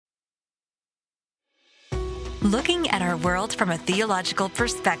Looking at our world from a theological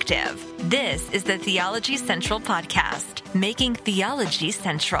perspective. This is the Theology Central Podcast, making theology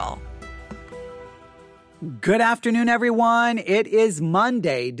central. Good afternoon, everyone. It is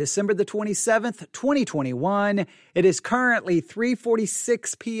Monday, December the 27th, 2021. It is currently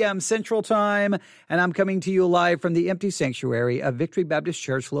 3:46 p.m. Central Time, and I'm coming to you live from the empty sanctuary of Victory Baptist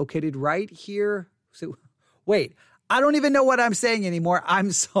Church located right here. So, wait. I don't even know what I'm saying anymore.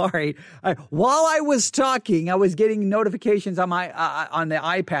 I'm sorry. While I was talking, I was getting notifications on my on the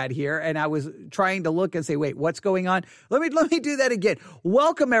iPad here, and I was trying to look and say, "Wait, what's going on?" Let me do that again.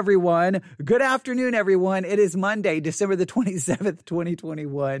 Welcome, everyone. Good afternoon, everyone. It is Monday, December the 27th,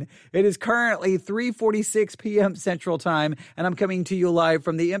 2021. It is currently 3:46 p.m. Central Time, and I'm coming to you live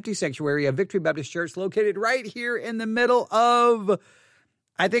from the empty sanctuary of Victory Baptist Church, located right here in the middle of,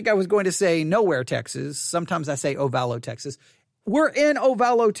 I think I was going to say nowhere, Texas. Sometimes I say Ovalo, Texas. We're in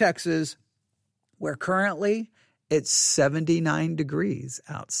Ovalo, Texas, where currently it's 79 degrees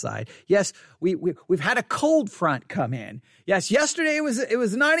outside. Yes, we've had a cold front come in. Yes, yesterday it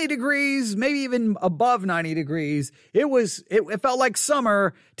was 90 degrees, maybe even above 90 degrees. It felt like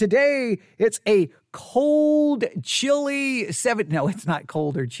summer. Today it's a cold, chilly no, it's not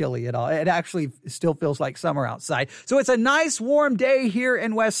cold or chilly at all. It actually still feels like summer outside. So it's a nice warm day here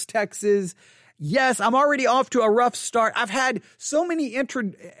in West Texas. Yes, I'm already off to a rough start. I've had so many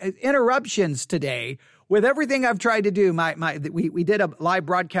interruptions today with everything I've tried to do. We did a live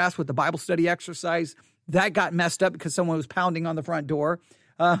broadcast with the Bible study exercise. That got messed up because someone was pounding on the front door.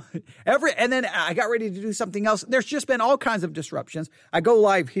 And then I got ready to do something else. There's just been all kinds of disruptions. I go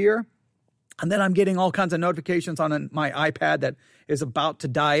live here, and then I'm getting all kinds of notifications on my iPad that is about to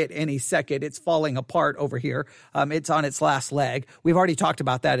die at any second. It's falling apart over here. It's on its last leg. We've already talked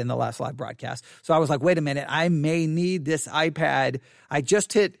about that in the last live broadcast. So I was like, wait a minute, I may need this iPad. I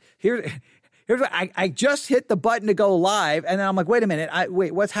just hit I just hit the button to go live, and then I'm like, wait a minute,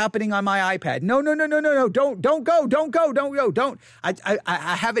 what's happening on my iPad? No, don't go.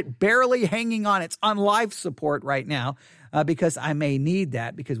 I have it barely hanging on. It's on life support right now. Because I may need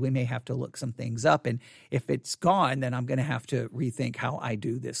that, because we may have to look some things up. And if it's gone, then I'm going to have to rethink how I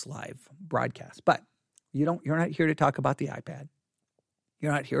do this live broadcast. But you're not here to talk about the iPad.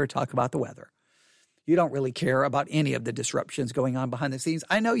 You're not here to talk about the weather. You don't really care about any of the disruptions going on behind the scenes.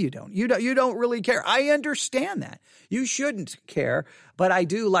 I know you don't. You don't really care. I understand that. You shouldn't care. But I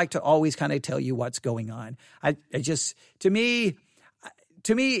do like to always kind of tell you what's going on.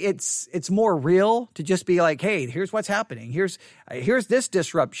 To me, it's more real to just be like, hey, here's what's happening. Here's this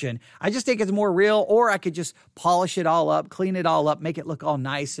disruption. I just think it's more real, or I could just polish it all up, clean it all up, make it look all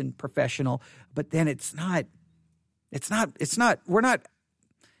nice and professional. But then it's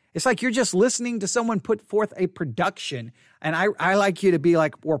like you're just listening to someone put forth a production. And I like you to be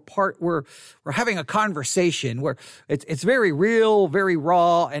like, we're having a conversation where it's very real, very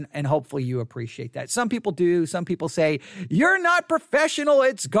raw, and hopefully you appreciate that. Some people do. Some people say, you're not professional,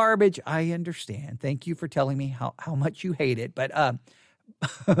 it's garbage. I understand. Thank you for telling me how much you hate it. But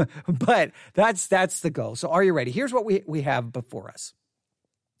but that's the goal. So are you ready? Here's what we have before us.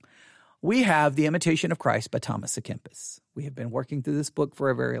 We have The Imitation of Christ by Thomas à Kempis. We have been working through this book for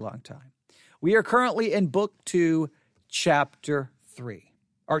a very long time. We are currently in Book 2, Chapter 3.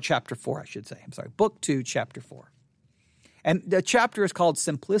 Or Chapter 4, I should say. I'm sorry. Book 2, Chapter 4. And the chapter is called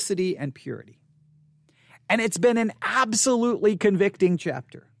Simplicity and Purity. And it's been an absolutely convicting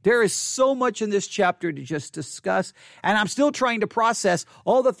chapter. There is so much in this chapter to just discuss. And I'm still trying to process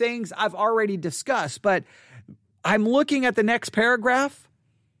all the things I've already discussed. But I'm looking at the next paragraph.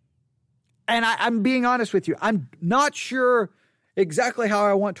 And I'm being honest with you. I'm not sure exactly how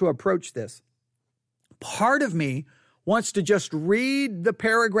I want to approach this. Part of me wants to just read the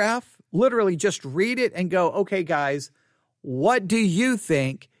paragraph, literally just read it and go, okay, guys, what do you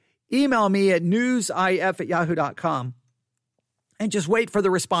think? Email me at newsif@yahoo.com and just wait for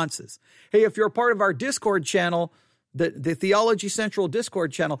the responses. Hey, if you're a part of our Discord channel, the Theology Central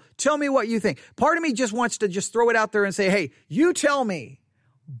Discord channel, tell me what you think. Part of me just wants to just throw it out there and say, hey, you tell me.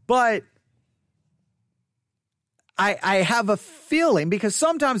 But I have a feeling, because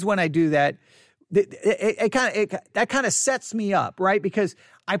sometimes when I do that, that kind of sets me up, right? Because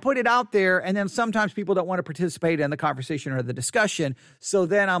I put it out there, and then sometimes people don't want to participate in the conversation or the discussion. So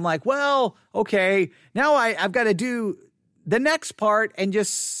then I'm like, well, okay, now I've got to do the next part and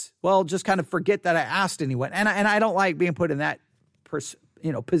just kind of forget that I asked anyone. And I don't like being put in that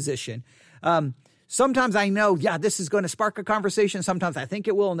position. Sometimes I know, this is going to spark a conversation. Sometimes I think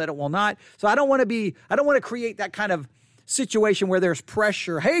it will, and that it will not. So I don't want to create that kind of situation where there's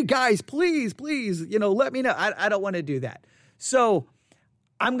pressure. Hey guys, please, let me know. I don't want to do that. So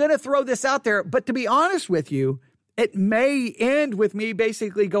I'm going to throw this out there, but to be honest with you, it may end with me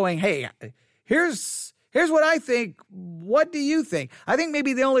basically going, hey, here's what I think. What do you think? I think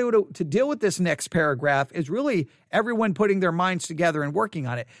maybe the only way to deal with this next paragraph is really everyone putting their minds together and working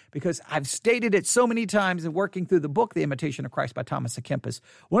on it, because I've stated it so many times in working through the book, The Imitation of Christ by Thomas à Kempis.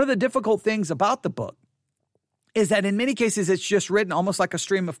 One of the difficult things about the book is that in many cases, it's just written almost like a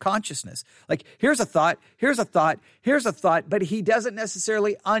stream of consciousness. Like, here's a thought, here's a thought, here's a thought, but he doesn't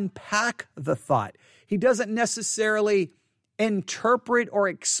necessarily unpack the thought. He doesn't necessarily interpret or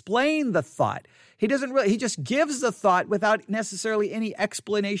explain the thought. He just gives the thought without necessarily any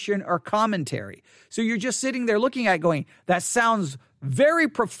explanation or commentary. So you're just sitting there looking at it going, that sounds very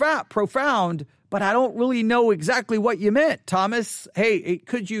profound, but I don't really know exactly what you meant, Thomas. Hey,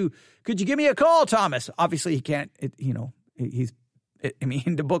 could you give me a call, Thomas? Obviously, he can't,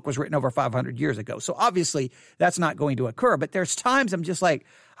 the book was written over 500 years ago. So obviously that's not going to occur. But there's times I'm just like,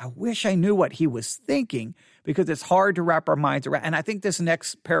 I wish I knew what he was thinking, because it's hard to wrap our minds around. And I think this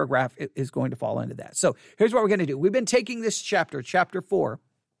next paragraph is going to fall into that. So here's what we're going to do. We've been taking this chapter 4.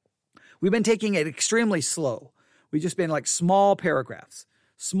 We've been taking it extremely slow. We've just been like small paragraphs,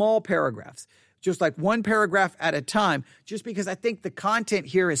 just like one paragraph at a time, just because I think the content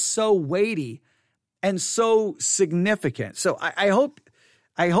here is so weighty and so significant. So I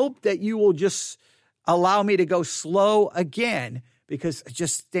hope that you will just allow me to go slow again, because I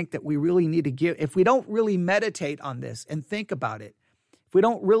just think that we really need to if we don't really meditate on this and think about it, if we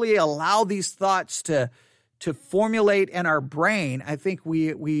don't really allow these thoughts to formulate in our brain, I think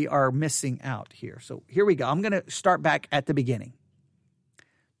we are missing out here. So here we go. I'm going to start back at the beginning.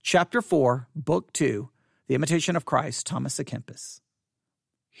 Chapter 4, Book 2, The Imitation of Christ, Thomas à Kempis.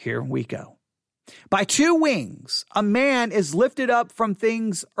 Here we go. By two wings, a man is lifted up from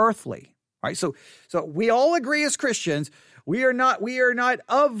things earthly. All right, so we all agree as Christians, we are not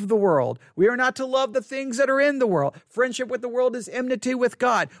of the world. We are not to love the things that are in the world. Friendship with the world is enmity with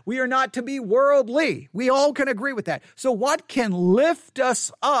God. We are not to be worldly. We all can agree with that. So what can lift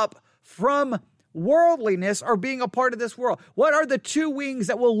us up from worldliness or being a part of this world? What are the two wings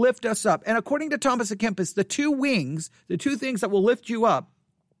that will lift us up? And according to Thomas à Kempis, the two things that will lift you up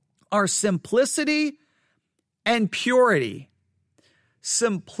are simplicity and purity.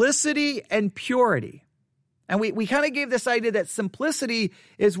 Simplicity and purity. And we kind of gave this idea that simplicity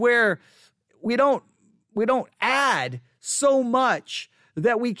is where we don't add so much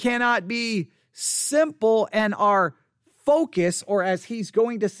that we cannot be simple in our focus, or as he's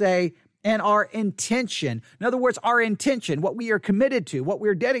going to say, and our intention. In other words, our intention, what we are committed to, what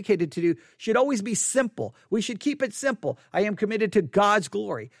we're dedicated to do, should always be simple. We should keep it simple. I am committed to God's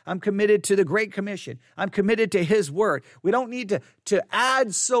glory. I'm committed to the Great Commission. I'm committed to His Word. We don't need to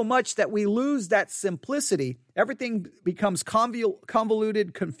add so much that we lose that simplicity. Everything becomes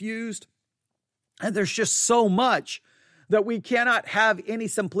convoluted, confused, and there's just so much that we cannot have any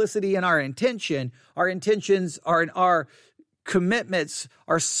simplicity in our intention. Our intentions are in our commitments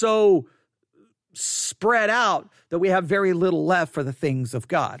are so spread out that we have very little left for the things of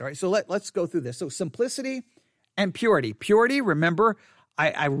God. All right, so let's go through this. So simplicity and purity. Purity, remember,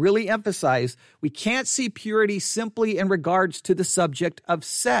 I really emphasize, we can't see purity simply in regards to the subject of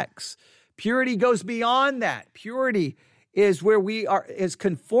sex. Purity goes beyond that. Purity is where is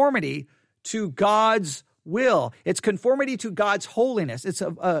conformity to God's will. It's conformity to God's holiness.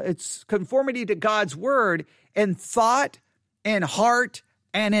 It's conformity to God's word in thought, in heart,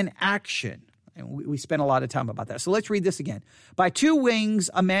 and in action. And we spent a lot of time about that. So let's read this again. By two wings,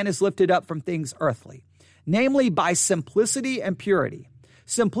 a man is lifted up from things earthly, namely by simplicity and purity.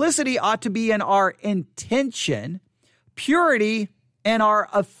 Simplicity ought to be in our intention, purity in our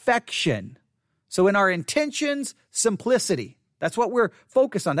affection. So in our intentions, simplicity. That's what we're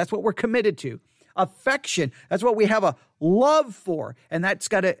focused on. That's what we're committed to. Affection, that's what we have a love for. And that's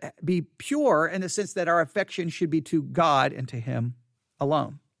got to be pure in the sense that our affection should be to God and to Him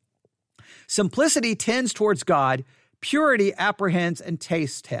alone. Simplicity tends towards God. Purity apprehends and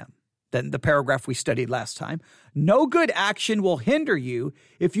tastes Him. Then the paragraph we studied last time. No good action will hinder you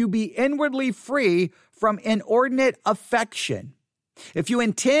if you be inwardly free from inordinate affection. If you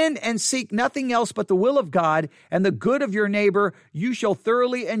intend and seek nothing else but the will of God and the good of your neighbor, you shall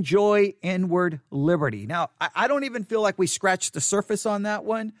thoroughly enjoy inward liberty. Now, I don't even feel like we scratched the surface on that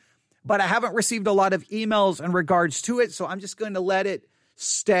one, but I haven't received a lot of emails in regards to it, so I'm just going to let it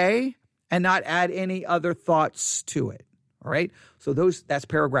stay and not add any other thoughts to it. All right? So that's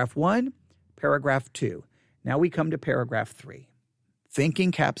paragraph 1, paragraph 2. Now we come to paragraph 3.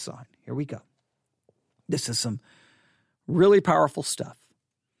 Thinking caps on. Here we go. This is some really powerful stuff.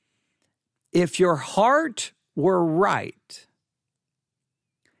 If your heart were right,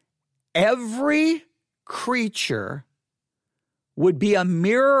 every creature would be a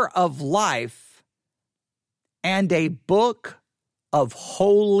mirror of life and a book of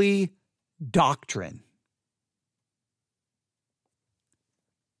holy doctrine.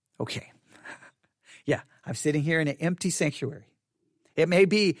 Okay. Yeah, I'm sitting here in an empty sanctuary. It may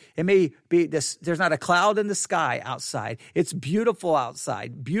be this, there's not a cloud in the sky outside. It's beautiful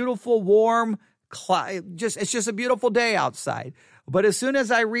outside. Beautiful, warm, it's just a beautiful day outside. But as soon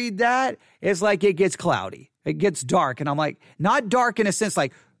as I read that, it's like it gets cloudy. It gets dark. And I'm like, not dark in a sense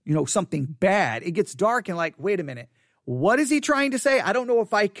like, something bad. It gets dark and like, wait a minute. What is he trying to say? I don't know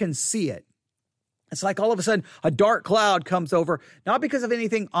if I can see it. It's like all of a sudden a dark cloud comes over, not because of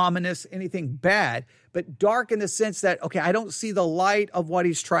anything ominous, anything bad, but dark in the sense that, okay, I don't see the light of what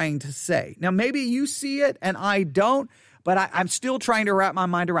he's trying to say. Now, maybe you see it and I don't, but I'm still trying to wrap my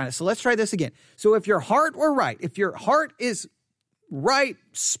mind around it. So let's try this again. So if your heart were right, if your heart is right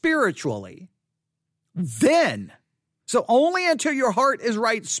spiritually, then, so only until your heart is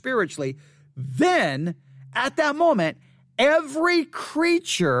right spiritually, then at that moment, every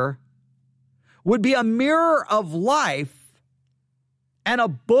creature would be a mirror of life and a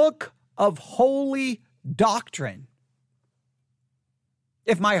book of holy doctrine.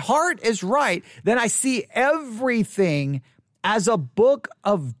 If my heart is right, then I see everything as a book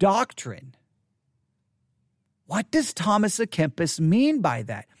of doctrine. What does Thomas à Kempis mean by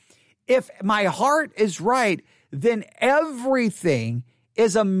that? If my heart is right, then everything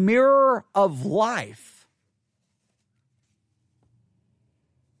is a mirror of life.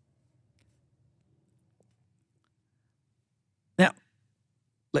 Now,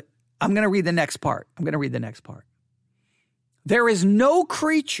 I'm going to read the next part. There is no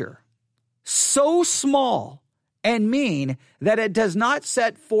creature so small and mean that it does not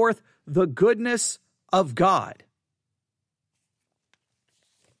set forth the goodness of God.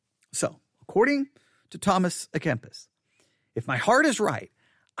 So, according to Thomas à Kempis, if my heart is right,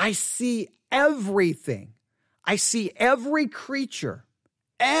 I see everything. I see every creature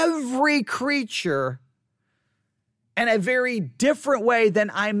in a very different way than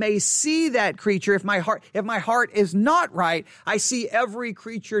I may see that creature. If my heart is not right, I see every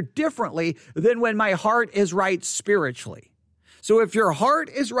creature differently than when my heart is right spiritually. So if your heart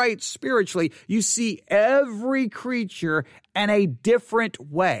is right spiritually, you see every creature in a different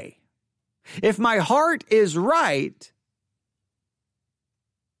way. If my heart is right,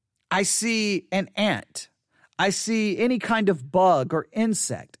 I see an ant. I see any kind of bug or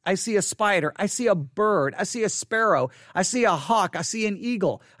insect. I see a spider. I see a bird. I see a sparrow. I see a hawk. I see an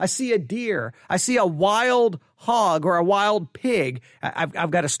eagle. I see a deer. I see a wild hog or a wild pig.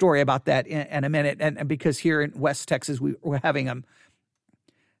 I've got a story about that in a minute. And because here in West Texas, we're having them.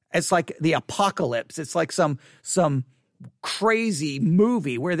 It's like the apocalypse. It's like some crazy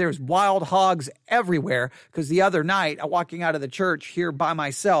movie where there's wild hogs everywhere. Because the other night, walking out of the church here by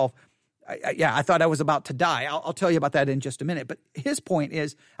myself, I thought I was about to die. I'll tell you about that in just a minute. But his point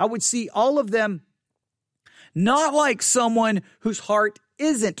is, I would see all of them not like someone whose heart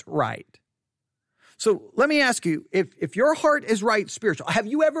isn't right. So let me ask you, if your heart is right spiritual, have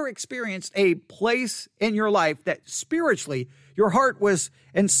you ever experienced a place in your life that spiritually your heart was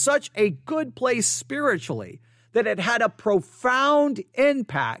in such a good place spiritually that it had a profound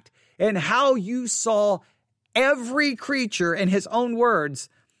impact in how you saw every creature, in his own words,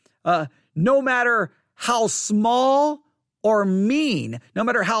 no matter how small or mean, no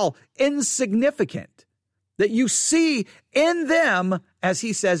matter how insignificant, that you see in them, as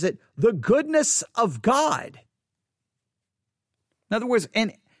he says it, the goodness of God. In other words,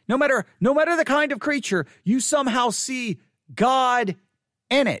 and no matter the kind of creature, you somehow see God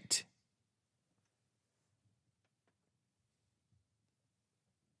in it.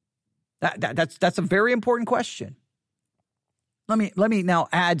 That's a very important question. Let me now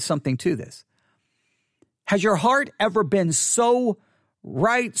add something to this. Has your heart ever been so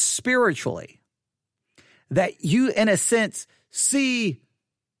right spiritually that you, in a sense, see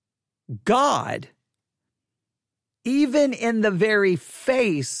God even in the very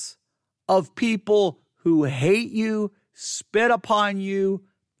face of people who hate you, spit upon you,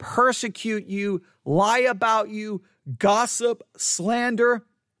 persecute you, lie about you, gossip, slander,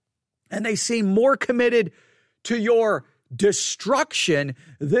 and they seem more committed to your destruction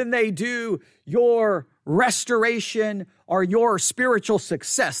than they do your restoration or your spiritual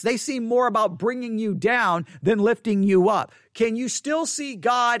success? They seem more about bringing you down than lifting you up. Can you still see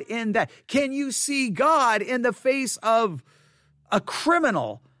God in that? Can you see God in the face of a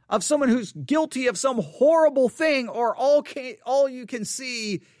criminal, of someone who's guilty of some horrible thing, or all you can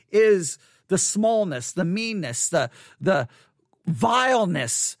see is the smallness, the meanness, the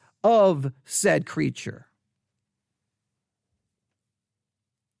vileness of said creature.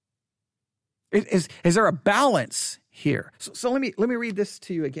 Is there a balance here? So let me read this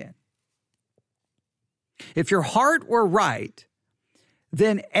to you again. If your heart were right,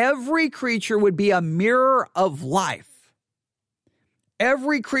 then every creature would be a mirror of life.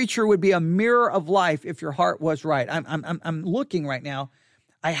 Every creature would be a mirror of life if your heart was right. I'm looking right now.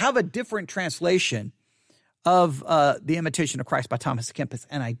 I have a different translation of The Imitation of Christ by Thomas à Kempis,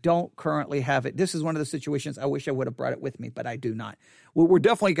 and I don't currently have it. This is one of the situations I wish I would have brought it with me, but I do not. We're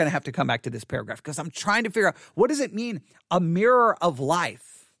definitely going to have to come back to this paragraph because I'm trying to figure out, what does it mean, a mirror of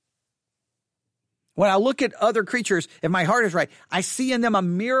life? When I look at other creatures, if my heart is right, I see in them a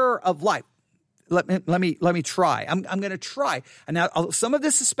mirror of life. Let me try. I'm going to try. And now some of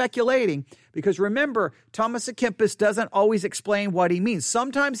this is speculating because remember, Thomas à Kempis doesn't always explain what he means.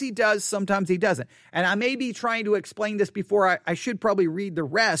 Sometimes he does, sometimes he doesn't. And I may be trying to explain this before I should probably read the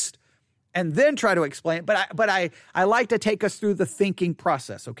rest and then try to explain it. But I like to take us through the thinking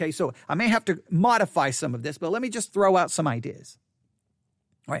process. Okay, so I may have to modify some of this, but let me just throw out some ideas.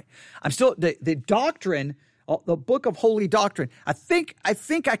 All right, I'm still the doctrine. The book of holy doctrine. I think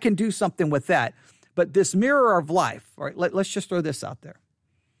I can do something with that. But this mirror of life, all right, let's just throw this out there.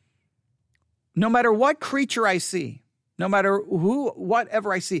 No matter what creature I see, no matter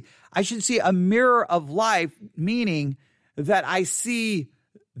whatever I see, I should see a mirror of life, meaning that I see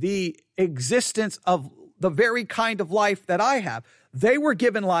the existence of the very kind of life that I have. They were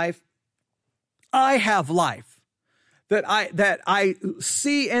given life. I have life. That I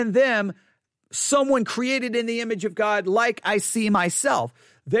see in them someone created in the image of God like I see myself.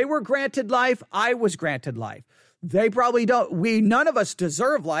 They were granted life. I was granted life. They probably don't. None of us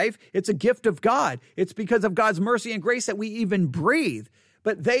deserve life. It's a gift of God. It's because of God's mercy and grace that we even breathe.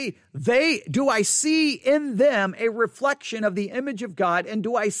 But do I see in them a reflection of the image of God? And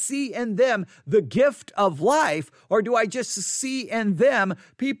do I see in them the gift of life? Or do I just see in them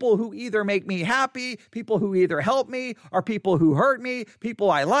people who either make me happy, people who either help me, or people who hurt me,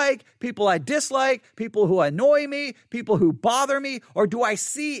 people I like, people I dislike, people who annoy me, people who bother me? Or do I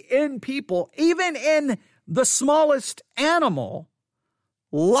see in people, even in the smallest animal,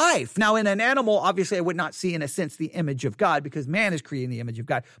 life? Now, in an animal, obviously, I would not see, in a sense, the image of God because man is creating the image of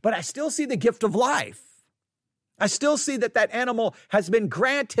God. But I still see the gift of life. I still see that animal has been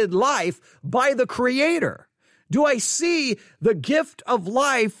granted life by the Creator. Do I see the gift of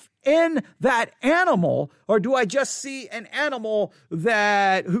life in that animal, or do I just see an animal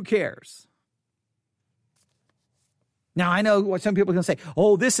that, who cares? Now, I know what some people are going to say,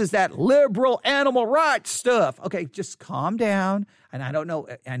 oh, this is that liberal animal rights stuff. Okay, just calm down. And I don't know,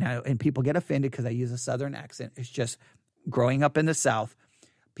 and people get offended because I use a Southern accent. It's just growing up in the South.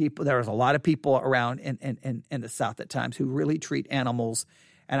 There's a lot of people around in the South at times who really treat animals.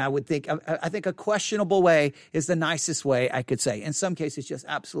 And I think a questionable way is the nicest way I could say. In some cases, just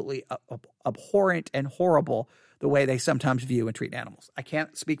absolutely abhorrent and horrible the way they sometimes view and treat animals. I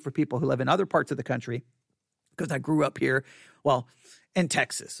can't speak for people who live in other parts of the country, because I grew up here, in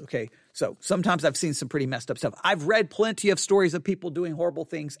Texas, okay? So sometimes I've seen some pretty messed up stuff. I've read plenty of stories of people doing horrible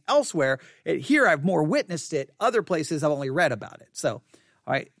things elsewhere. Here I've more witnessed it. Other places I've only read about it. So,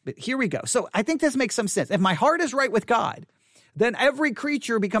 all right, but here we go. So I think this makes some sense. If my heart is right with God, then every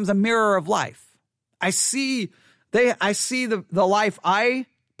creature becomes a mirror of life. I see the life I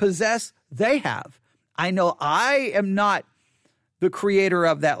possess, they have. I know I am not the creator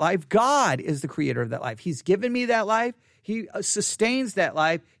of that life. God is the creator of that life. He's given me that life. He sustains that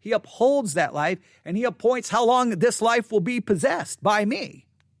life. He upholds that life. And he appoints how long this life will be possessed by me.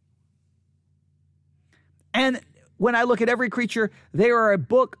 And when I look at every creature, they are a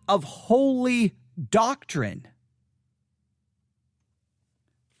book of holy doctrine.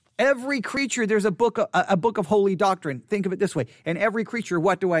 Every creature, there's a book of holy doctrine. Think of it this way. In every creature,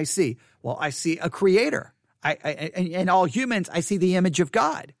 what do I see? Well, I see a creator. In all humans, I see the image of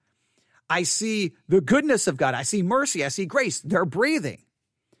God. I see the goodness of God. I see mercy. I see grace. They're breathing.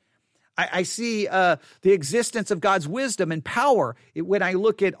 I see the existence of God's wisdom and power when I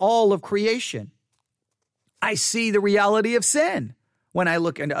look at all of creation. I see the reality of sin when I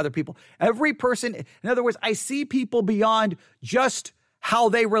look into other people. Every person, in other words, I see people beyond just how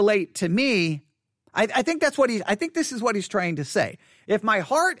they relate to me. I think this is what he's trying to say. If my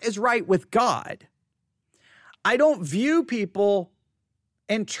heart is right with God, I don't view people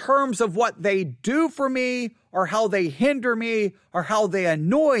in terms of what they do for me or how they hinder me or how they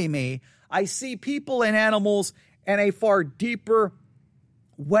annoy me. I see people and animals in a far deeper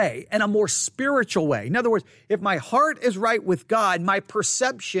way, in a more spiritual way. In other words, if my heart is right with God, my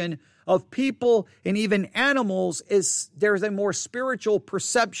perception of people and even animals is there's a more spiritual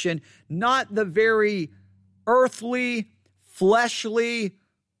perception, not the very earthly, fleshly,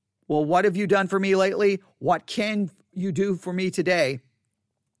 well, what have you done for me lately? What can you do for me today?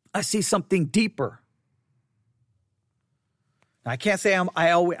 I see something deeper. I can't say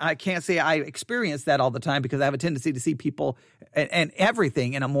I experience that all the time because I have a tendency to see people and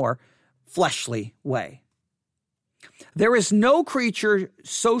everything in a more fleshly way. There is no creature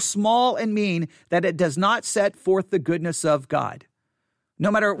so small and mean that it does not set forth the goodness of God.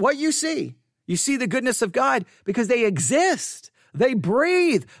 No matter what you see the goodness of God because they exist. They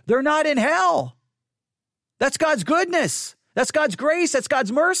breathe. They're not in hell. That's God's goodness. That's God's grace. That's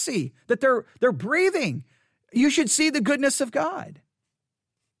God's mercy that they're breathing. You should see the goodness of God.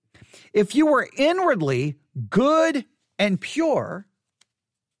 If you were inwardly good and pure,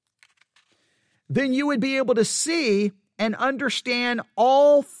 then you would be able to see and understand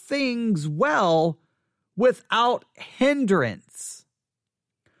all things well without hindrance.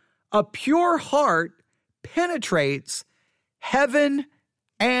 A pure heart penetrates heaven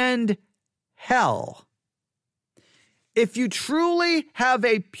and hell. If you truly have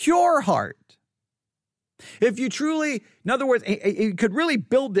a pure heart, if you truly, in other words, you could really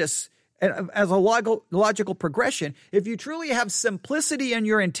build this as a logical progression. If you truly have simplicity in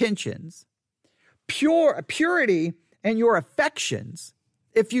your intentions, purity in your affections,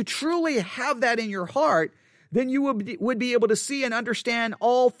 if you truly have that in your heart, then you would be able to see and understand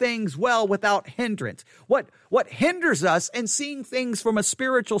all things well without hindrance. What hinders us in seeing things from a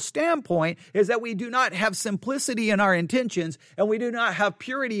spiritual standpoint is that we do not have simplicity in our intentions and we do not have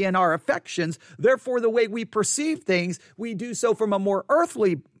purity in our affections. Therefore, the way we perceive things, we do so from a more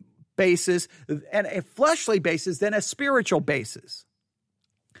earthly basis and a fleshly basis than a spiritual basis.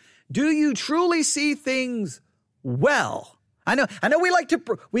 Do you truly see things well? I know we like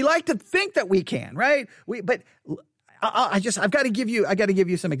to think that we can, right? But I've got to give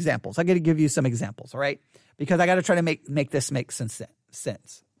you some examples. I got to give you some examples, all right? Because I got to try to make this make some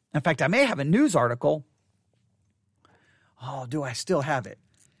sense. In fact, I may have a news article. Oh, do I still have it?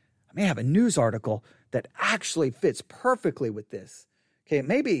 I may have a news article that actually fits perfectly with this. Okay, I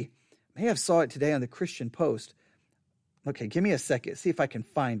may have saw it today on the Christian Post. Okay, give me a second. See if I can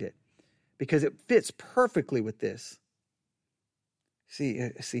find it because it fits perfectly with this. See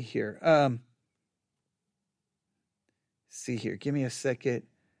here. See here. Give me a second.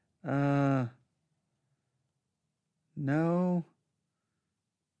 No.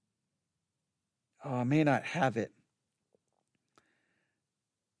 Oh, I may not have it.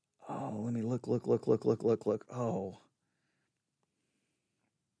 Oh, let me look. Oh.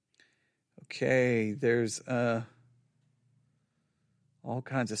 Okay, there's all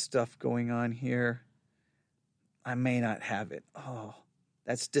kinds of stuff going on here. I may not have it. Oh,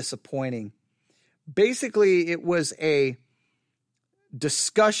 that's disappointing. Basically, it was a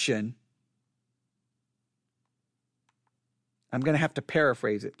discussion. I'm going to have to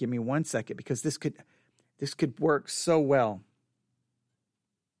paraphrase it. Give me 1 second because this could work so well.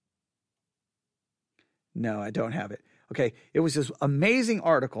 No, I don't have it. Okay, it was this amazing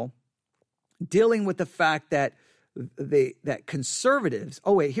article dealing with the fact that that conservatives.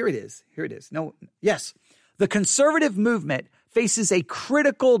 Oh wait, here it is. No, yes. The conservative movement faces a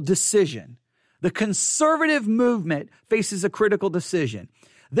critical decision. The conservative movement faces a critical decision.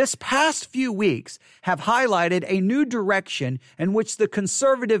 This past few weeks have highlighted a new direction in which the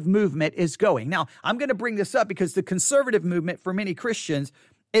conservative movement is going. Now, I'm going to bring this up because the conservative movement for many Christians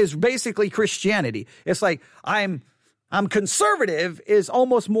is basically Christianity. It's like, I'm conservative is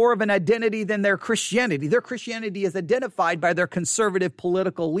almost more of an identity than their Christianity. Their Christianity is identified by their conservative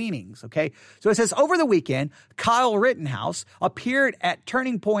political leanings, okay? So it says, over the weekend, Kyle Rittenhouse appeared at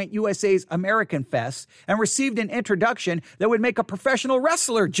Turning Point USA's American Fest and received an introduction that would make a professional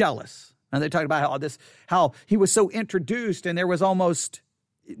wrestler jealous. And they talked about how he was so introduced and there was almost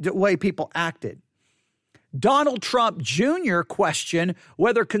the way people acted. Donald Trump Jr. questioned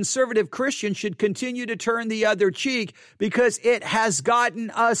whether conservative Christians should continue to turn the other cheek because it has gotten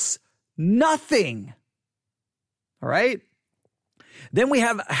us nothing. All right. Then we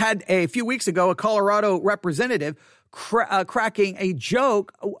have had a few weeks ago, a Colorado representative cracking a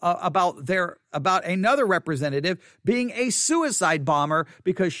joke about another representative being a suicide bomber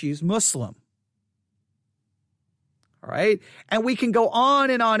because she's Muslim. All right. And we can go on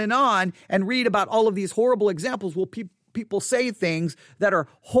and on and on and read about all of these horrible examples where people say things that are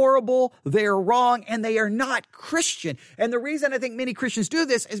horrible, they are wrong, and they are not Christian. And the reason I think many Christians do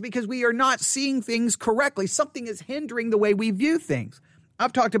this is because we are not seeing things correctly. Something is hindering the way we view things.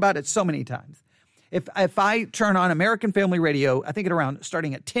 I've talked about it so many times. if I turn on American Family Radio, I think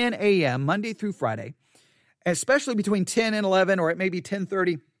starting at 10 a.m. Monday through Friday, especially between 10 and 11, or it may be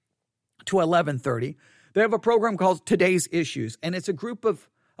 10:30 to 11:30, they have a program called Today's Issues, and it's a group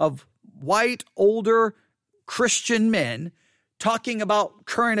of white, older Christian men talking about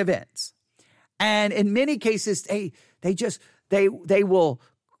current events. And in many cases, they will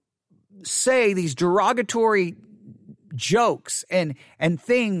say these derogatory jokes and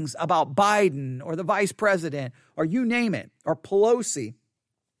things about Biden or the vice president or you name it, or Pelosi.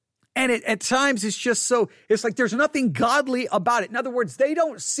 And at times it's like there's nothing godly about it. In other words, they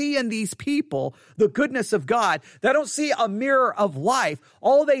don't see in these people the goodness of God. They don't see a mirror of life.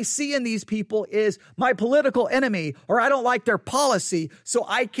 All they see in these people is my political enemy, or I don't like their policy, so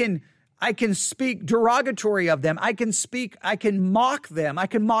I can speak derogatory of them. I can mock them. I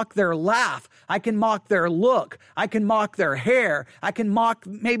can mock their laugh. I can mock their look. I can mock their hair. I can mock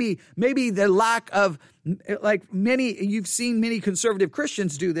maybe the lack of, like you've seen many conservative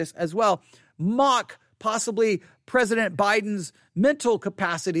Christians do this as well, mock possibly President Biden's mental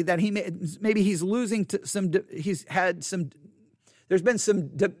capacity that he's losing to there's been some,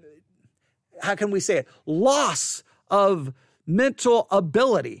 how can we say it? Loss of mental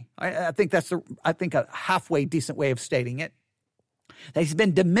ability. I think that's a halfway decent way of stating it. He's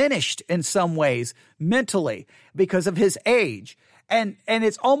been diminished in some ways mentally because of his age. And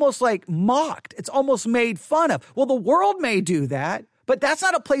it's almost like mocked. It's almost made fun of. Well, the world may do that, but that's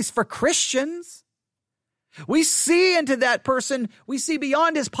not a place for Christians. We see into that person. We see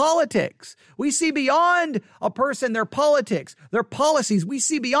beyond his politics. We see beyond a person, their politics, their policies. We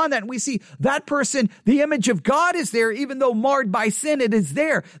see beyond that, and we see that person, the image of God is there, even though marred by sin, it is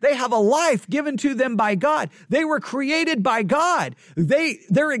there. They have a life given to them by God. They were created by God.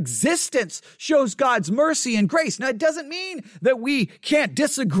 Their existence shows God's mercy and grace. Now, it doesn't mean that we can't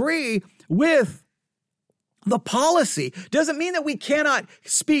disagree with the policy. Doesn't mean that we cannot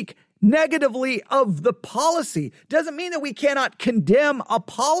speak negatively of the policy. Doesn't mean that we cannot condemn a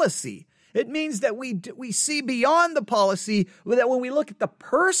policy. It means that we see beyond the policy, that when we look at the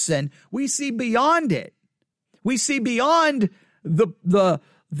person, we see beyond it. We see beyond the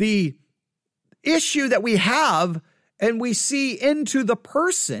issue that we have, and we see into the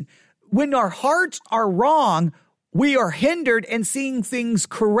person. When our hearts are wrong, we are hindered in seeing things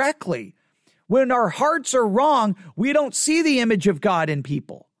correctly. When our hearts are wrong, we don't see the image of God in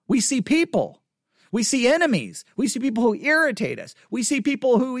people. We see people. We see enemies. We see people who irritate us. We see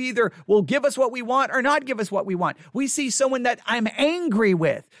people who either will give us what we want or not give us what we want. We see someone that I'm angry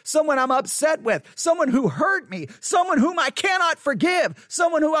with, someone I'm upset with, someone who hurt me, someone whom I cannot forgive,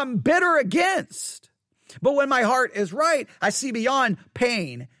 someone who I'm bitter against. But when my heart is right, I see beyond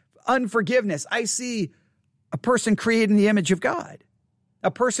pain, unforgiveness. I see a person created in the image of God. A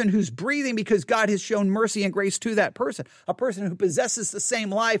person who's breathing because God has shown mercy and grace to that person. A person who possesses the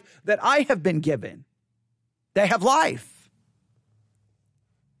same life that I have been given. They have life.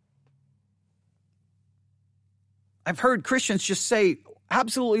 I've heard Christians just say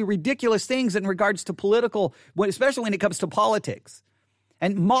absolutely ridiculous things in regards to political, especially when it comes to politics,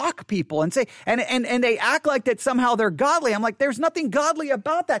 and mock people and say, and they act like that somehow they're godly. I'm like, there's nothing godly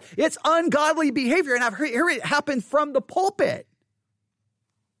about that. It's ungodly behavior. And I've heard it happen from the pulpit.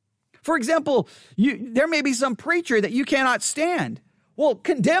 For example, there may be some preacher that you cannot stand. Well,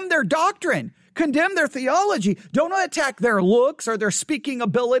 condemn their doctrine, condemn their theology. Don't attack their looks or their speaking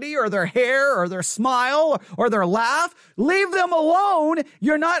ability or their hair or their smile or their laugh. Leave them alone.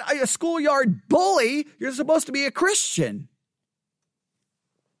 You're not a schoolyard bully. You're supposed to be a Christian.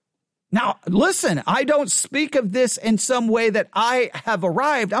 Now, listen, I don't speak of this in some way that I have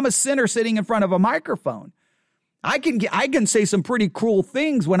arrived. I'm a sinner sitting in front of a microphone. I can say some pretty cruel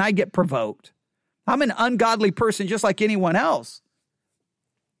things when I get provoked. I'm an ungodly person just like anyone else.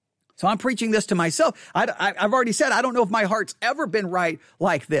 So I'm preaching this to myself. I've already said I don't know if my heart's ever been right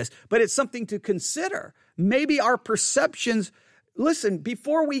like this, but it's something to consider. Maybe our perceptions, listen,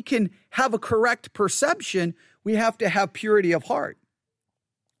 before we can have a correct perception, we have to have purity of heart.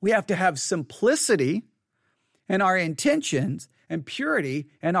 We have to have simplicity in our intentions and purity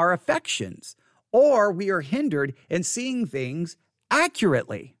in our affections. Or we are hindered in seeing things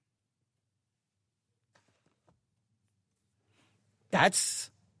accurately. That's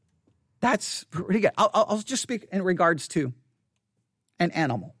pretty good. I'll just speak in regards to an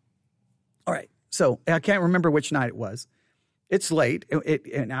animal. All right. So I can't remember which night it was. It's late,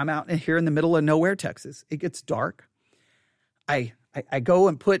 and I'm out here in the middle of nowhere, Texas. It gets dark. I go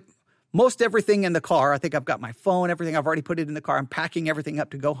and put most everything in the car. I think I've got my phone, everything. I've already put it in the car. I'm packing everything up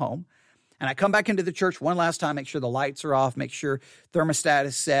to go home. And I come back into the church one last time, make sure the lights are off, make sure thermostat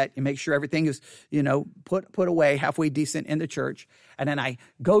is set, and make sure everything is, put away halfway decent in the church. And then I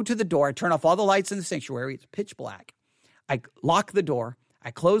go to the door, I turn off all the lights in the sanctuary, it's pitch black. I lock the door,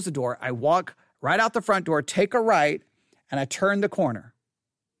 I close the door, I walk right out the front door, take a right, and I turn the corner.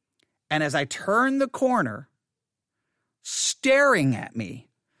 And as I turn the corner, staring at me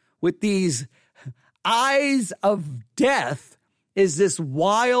with these eyes of death is this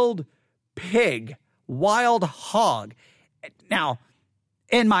wild pig, wild hog. Now,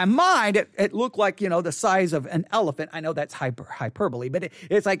 in my mind, it looked like, the size of an elephant. I know that's hyperbole, but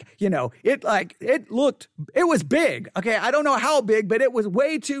it's like, it was big. Okay. I don't know how big, but it was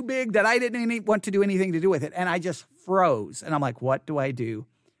way too big that I didn't want to do anything to do with it. And I just froze. And I'm like, what do I do?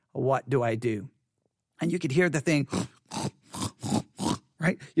 What do I do? And you could hear the thing,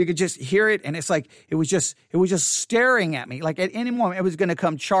 right? You could just hear it. And it's like, it was just staring at me. Like at any moment it was going to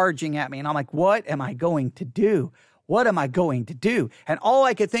come charging at me. And I'm like, what am I going to do? What am I going to do? And all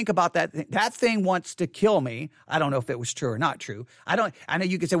I could think about that thing wants to kill me. I don't know if it was true or not true. I know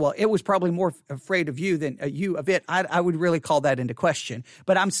you could say, well, it was probably more afraid of you than you of it. I would really call that into question.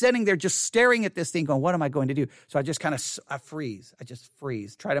 But I'm sitting there just staring at this thing going, what am I going to do? So I just I freeze. I just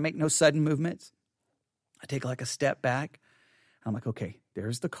freeze. Try to make no sudden movements. I take like a step back. I'm like, okay,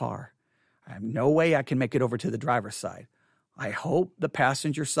 there's the car. I have no way I can make it over to the driver's side. I hope the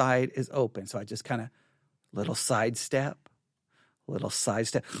passenger side is open. So I just kind of little sidestep.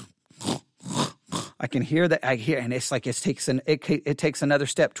 I can hear that. And it's like it takes another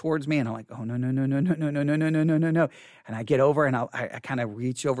step towards me, and I'm like, oh no. And I get over, and I kind of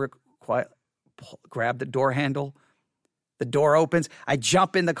reach over, grab the door handle. The door opens. I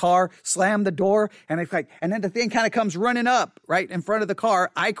jump in the car, slam the door, and and then the thing kind of comes running up right in front of the car.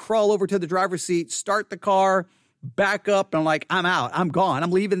 I crawl over to the driver's seat, start the car, back up, and I'm like, I'm out. I'm gone. I'm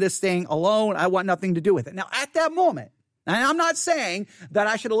leaving this thing alone. I want nothing to do with it. Now, at that moment, and I'm not saying that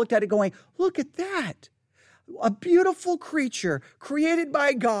I should have looked at it going, look at that. A beautiful creature created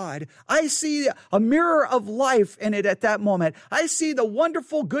by God. I see a mirror of life in it at that moment. I see the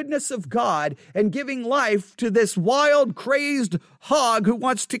wonderful goodness of God and giving life to this wild, crazed hog who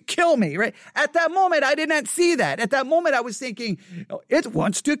wants to kill me, right? At that moment, I did not see that. At that moment, I was thinking, it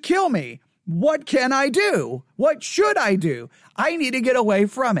wants to kill me. What can I do? What should I do? I need to get away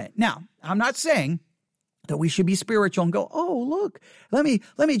from it. Now, I'm not saying that we should be spiritual and go, oh, look, let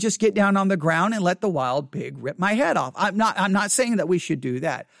me just get down on the ground and let the wild pig rip my head off. I'm not saying that we should do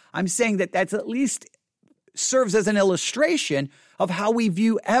that. I'm saying that that's at least serves as an illustration of how we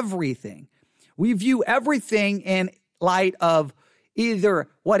view everything. We view everything in light of either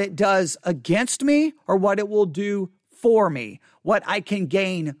what it does against me or what it will do for me, what I can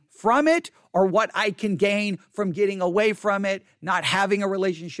gain from it or what I can gain from getting away from it, not having a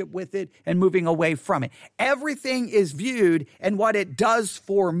relationship with it and moving away from it. Everything is viewed in what it does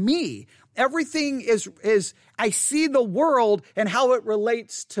for me. Everything is I see the world and how it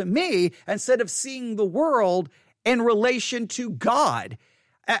relates to me instead of seeing the world in relation to God.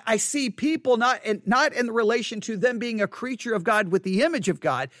 I see people not in relation to them being a creature of God with the image of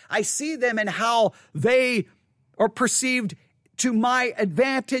God. I see them in how they are perceived to my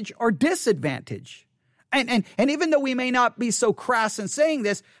advantage or disadvantage. And even though we may not be so crass in saying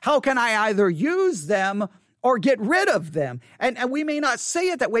this, how can I either use them or get rid of them? And we may not say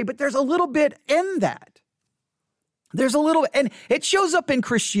it that way, but there's a little bit in that. There's a little, and it shows up in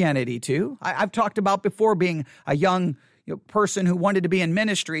Christianity too. I've talked about before being a young person who wanted to be in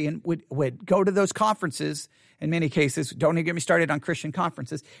ministry and would go to those conferences. In many cases, don't even get me started on Christian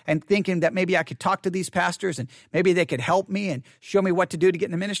conferences, and thinking that maybe I could talk to these pastors and maybe they could help me and show me what to do to get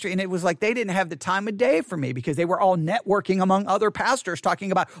in the ministry. And it was like they didn't have the time of day for me because they were all networking among other pastors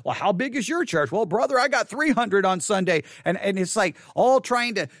talking about, well, how big is your church? Well, brother, I got 300 on Sunday. And it's like all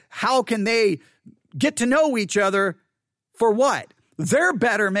trying to, how can they get to know each other for what? Their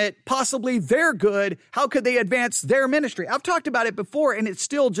betterment, possibly their good. How could they advance their ministry? I've talked about it before, and it's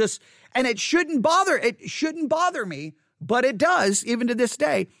still just, and it shouldn't bother me, but it does even to this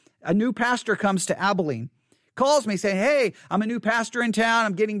day. A new pastor comes to Abilene, calls me saying, hey, I'm a new pastor in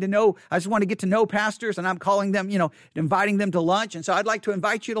town. I just want to get to know pastors, and I'm calling them, inviting them to lunch. And so I'd like to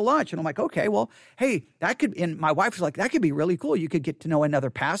invite you to lunch. And I'm like, okay, well, hey, and my wife was like, that could be really cool. You could get to know another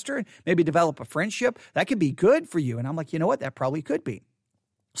pastor and maybe develop a friendship. That could be good for you. And I'm like, you know what? That probably could be.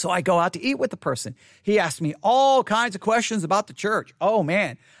 So I go out to eat with the person. He asked me all kinds of questions about the church. Oh,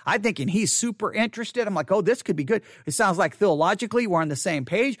 man, I'm thinking he's super interested. I'm like, oh, this could be good. It sounds like theologically we're on the same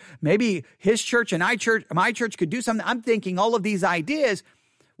page. Maybe his church and my church could do something. I'm thinking all of these ideas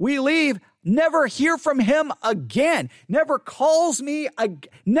we leave, never hear from him again, never calls me,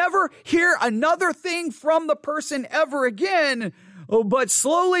 never hear another thing from the person ever again. Oh, but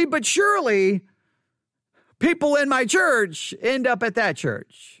slowly but surely, people in my church end up at that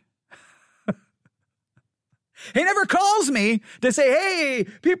church. He never calls me to say, hey,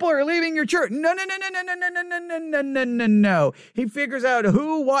 people are leaving your church. No. He figures out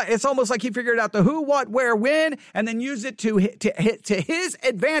who, what. It's almost like he figured out the who, what, where, when, and then use it to his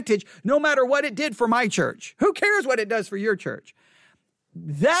advantage, no matter what it did for my church. Who cares what it does for your church?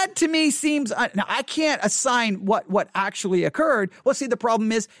 That to me seems, now I can't assign what actually occurred. Well, see, the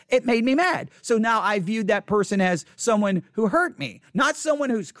problem is it made me mad. So now I viewed that person as someone who hurt me, not someone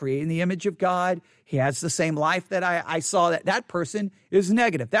who's created in the image of God. He has the same life that I saw. That person is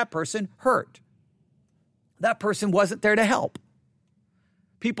negative. That person hurt. That person wasn't there to help.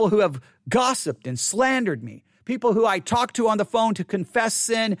 People who have gossiped and slandered me. People who I talk to on the phone to confess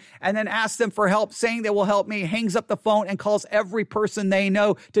sin and then ask them for help, saying they will help me, hangs up the phone and calls every person they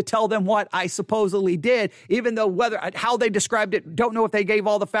know to tell them what I supposedly did, even though how they described it, don't know if they gave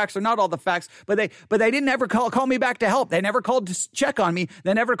all the facts or not all the facts, but they didn't ever call me back to help. They never called to check on me.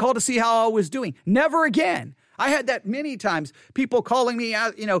 They never called to see how I was doing. Never again. I had that many times, people calling me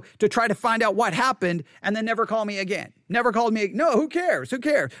out, to try to find out what happened and then never call me again. Never called me. No, who cares? Who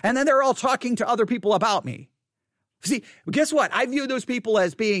cares? And then they're all talking to other people about me. See, guess what? I view those people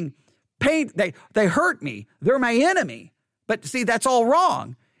as being pain. They hurt me. They're my enemy. But see, that's all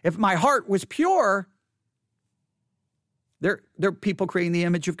wrong. If my heart was pure, they're people creating the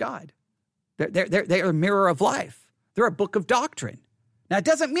image of God. They're a mirror of life. They're a book of doctrine. Now, it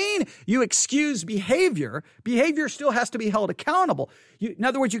doesn't mean you excuse behavior. Behavior still has to be held accountable. In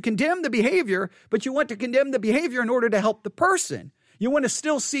other words, you condemn the behavior, but you want to condemn the behavior in order to help the person. You want to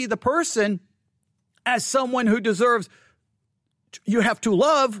still see the person as someone who deserves, you have to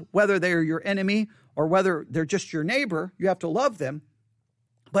love, whether they're your enemy or whether they're just your neighbor, you have to love them.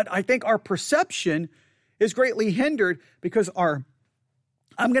 But I think our perception is greatly hindered because I'm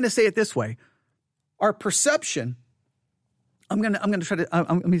going to say it this way, our perception,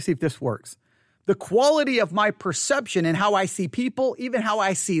 let me see if this works. The quality of my perception and how I see people, even how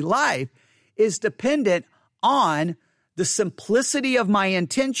I see life, is dependent on the simplicity of my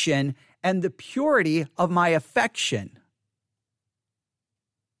intention and the purity of my affection.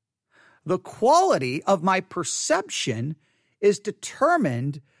 The quality of my perception is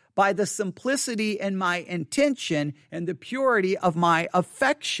determined by the simplicity in my intention and the purity of my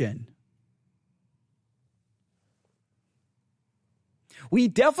affection. We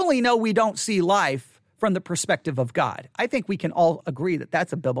definitely know we don't see life from the perspective of God. I think we can all agree that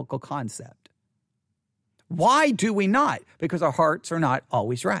that's a biblical concept. Why do we not? Because our hearts are not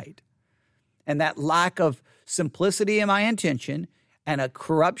always right. And that lack of simplicity in my intention and a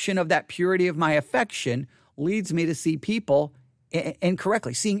corruption of that purity of my affection leads me to see people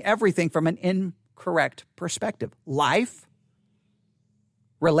incorrectly, seeing everything from an incorrect perspective. Life,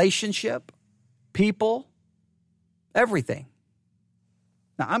 relationship, people, everything.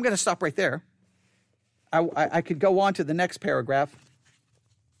 Now, I'm going to stop right there. I could go on to the next paragraph.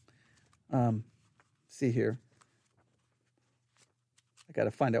 See here. I got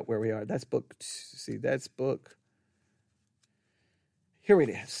to find out where we are. That's book. See, that's book. Here it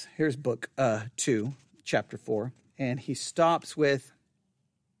is. Here's book 2, chapter 4. And he stops with,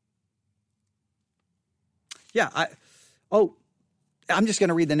 I'm just going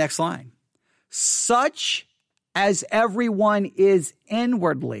to read the next line. Such as everyone is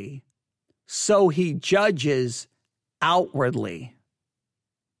inwardly, so he judges outwardly.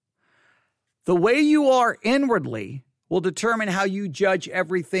 The way you are inwardly will determine how you judge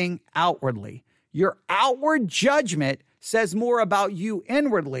everything outwardly. Your outward judgment says more about you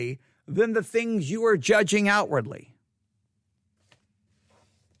inwardly than the things you are judging outwardly.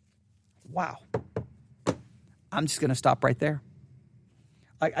 Wow. I'm just going to stop right there.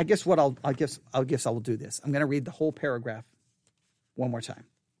 I guess I will do this. I'm going to read the whole paragraph one more time.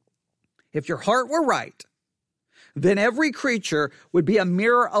 If your heart were right, then every creature would be a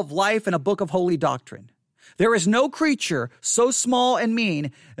mirror of life and a book of holy doctrine. There is no creature so small and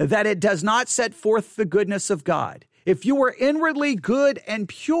mean that it does not set forth the goodness of God. If you were inwardly good and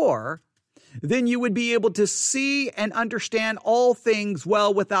pure, then you would be able to see and understand all things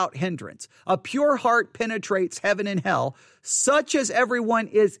well without hindrance. A pure heart penetrates heaven and hell. Such as everyone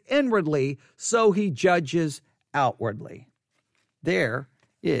is inwardly, so he judges outwardly. There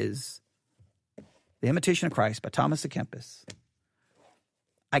is The Imitation of Christ by Thomas à Kempis.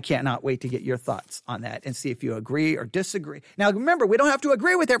 I cannot wait to get your thoughts on that and see if you agree or disagree. Now, remember, we don't have to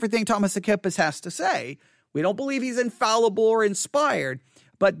agree with everything Thomas à Kempis has to say. We don't believe he's infallible or inspired,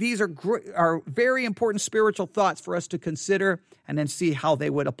 But these are very important spiritual thoughts for us to consider and then see how they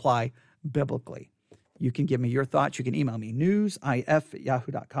would apply biblically. You can give me your thoughts. You can email me,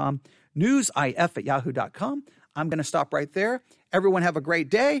 newsif@yahoo.com, newsif@yahoo.com. I'm going to stop right there. Everyone have a great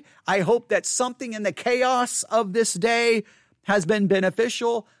day. I hope that something in the chaos of this day has been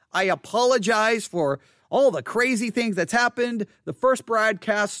beneficial. I apologize for all the crazy things that's happened. The first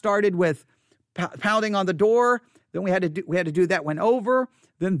broadcast started with pounding on the door. Then we had to do that one over.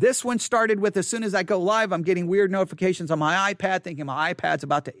 Then this one started with, as soon as I go live, I'm getting weird notifications on my iPad, thinking my iPad's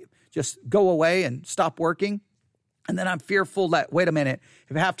about to just go away and stop working. And then I'm fearful that, wait a minute,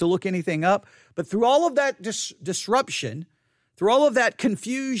 if I have to look anything up. But through all of that disruption, through all of that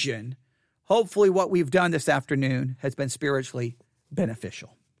confusion, hopefully what we've done this afternoon has been spiritually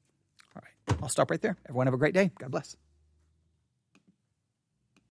beneficial. All right, I'll stop right there. Everyone have a great day. God bless.